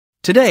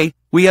Today,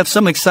 we have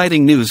some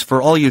exciting news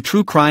for all you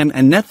true crime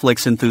and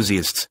Netflix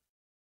enthusiasts.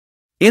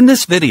 In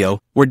this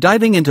video, we're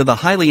diving into the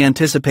highly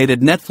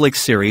anticipated Netflix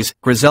series,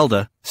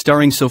 Griselda,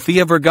 starring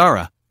Sofia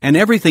Vergara, and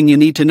everything you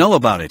need to know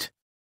about it.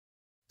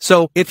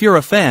 So, if you're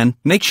a fan,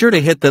 make sure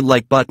to hit that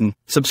like button,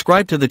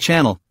 subscribe to the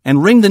channel,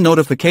 and ring the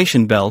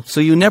notification bell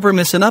so you never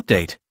miss an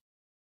update.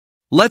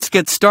 Let's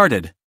get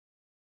started.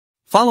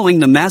 Following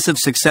the massive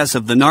success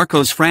of the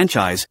Narcos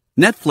franchise,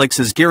 Netflix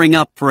is gearing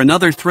up for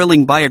another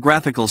thrilling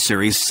biographical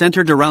series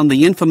centered around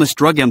the infamous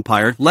drug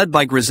empire led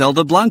by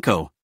Griselda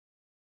Blanco.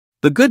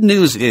 The good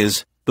news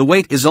is, the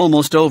wait is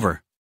almost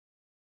over.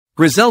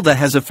 Griselda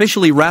has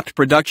officially wrapped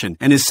production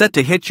and is set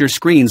to hit your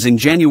screens in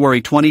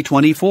January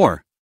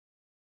 2024.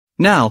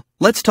 Now,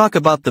 let's talk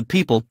about the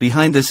people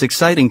behind this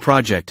exciting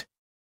project.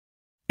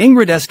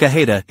 Ingrid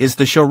Escajeda is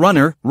the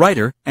showrunner,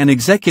 writer, and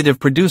executive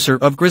producer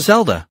of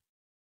Griselda.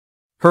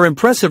 Her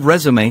impressive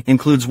resume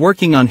includes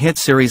working on hit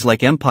series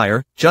like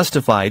Empire,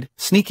 Justified,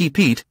 Sneaky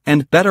Pete,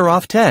 and Better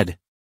Off Ted.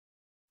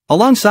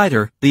 Alongside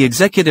her, the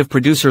executive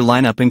producer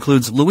lineup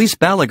includes Luis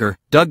Balaguer,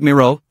 Doug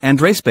Miro,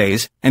 Andres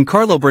Baez, and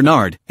Carlo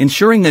Bernard,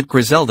 ensuring that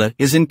Griselda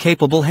is in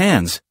capable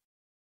hands.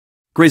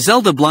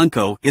 Griselda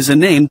Blanco is a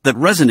name that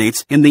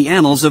resonates in the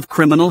annals of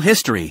criminal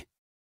history.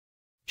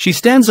 She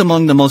stands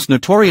among the most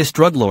notorious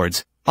drug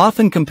lords,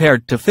 often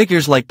compared to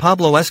figures like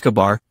Pablo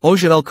Escobar,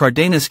 Ojo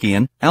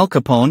Cardenisquian, Al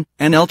Capone,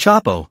 and El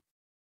Chapo.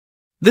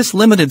 This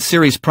limited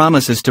series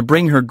promises to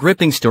bring her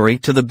gripping story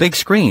to the big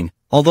screen,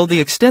 although the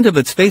extent of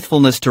its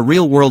faithfulness to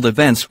real-world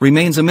events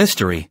remains a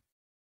mystery.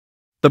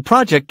 The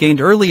project gained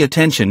early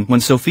attention when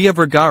Sofia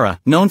Vergara,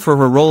 known for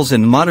her roles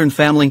in Modern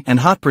Family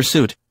and Hot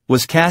Pursuit,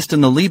 was cast in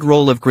the lead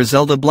role of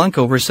Griselda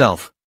Blanco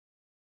herself.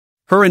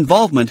 Her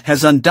involvement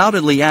has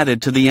undoubtedly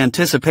added to the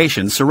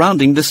anticipation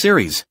surrounding the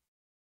series.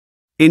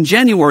 In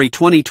January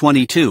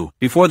 2022,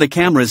 before the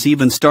cameras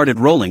even started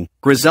rolling,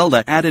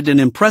 Griselda added an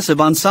impressive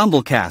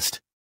ensemble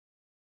cast.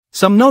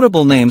 Some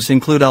notable names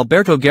include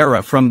Alberto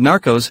Guerra from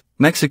Narcos,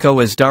 Mexico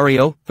as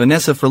Dario,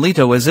 Vanessa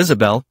Ferlito as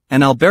Isabel,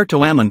 and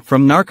Alberto Amon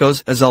from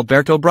Narcos as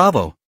Alberto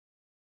Bravo.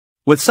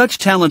 With such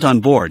talent on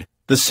board,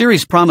 the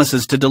series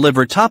promises to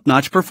deliver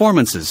top-notch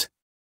performances.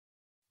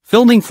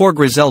 Filming for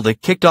Griselda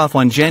kicked off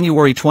on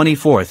January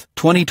 24,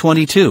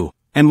 2022,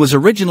 and was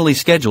originally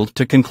scheduled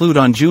to conclude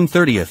on June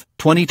 30,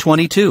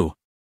 2022.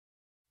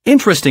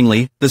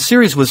 Interestingly, the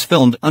series was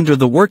filmed under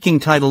the working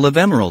title of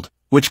Emerald,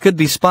 which could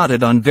be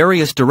spotted on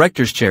various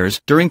directors' chairs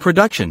during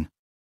production.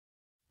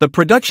 The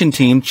production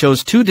team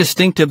chose two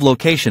distinctive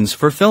locations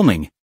for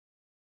filming.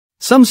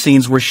 Some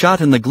scenes were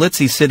shot in the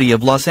glitzy city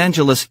of Los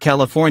Angeles,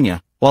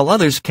 California, while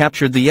others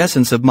captured the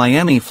essence of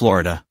Miami,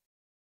 Florida.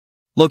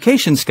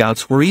 Location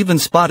scouts were even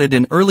spotted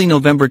in early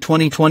November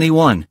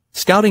 2021,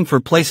 scouting for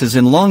places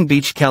in Long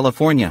Beach,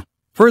 California,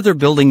 further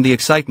building the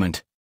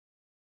excitement.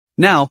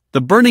 Now,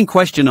 the burning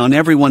question on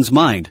everyone's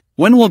mind: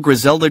 when will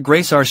Griselda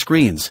grace our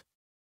screens?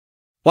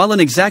 While an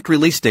exact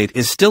release date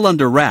is still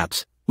under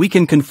wraps, we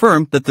can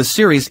confirm that the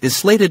series is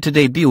slated to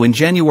debut in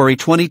January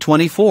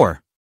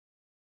 2024.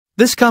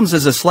 This comes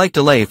as a slight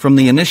delay from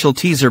the initial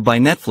teaser by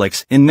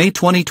Netflix in May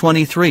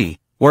 2023,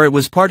 where it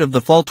was part of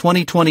the fall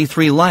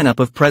 2023 lineup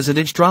of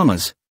prestige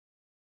dramas.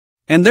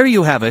 And there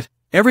you have it,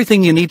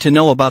 everything you need to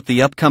know about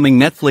the upcoming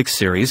Netflix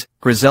series,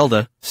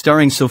 Griselda,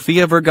 starring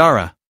Sofia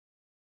Vergara.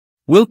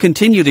 We'll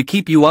continue to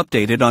keep you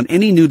updated on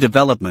any new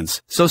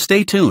developments, so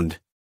stay tuned.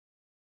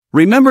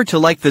 Remember to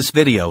like this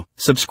video,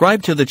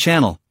 subscribe to the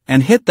channel,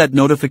 and hit that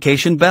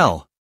notification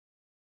bell.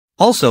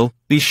 Also,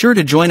 be sure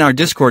to join our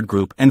Discord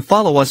group and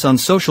follow us on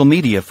social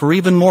media for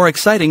even more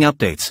exciting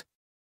updates.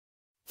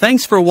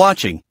 Thanks for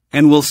watching,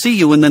 and we'll see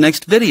you in the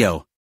next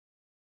video.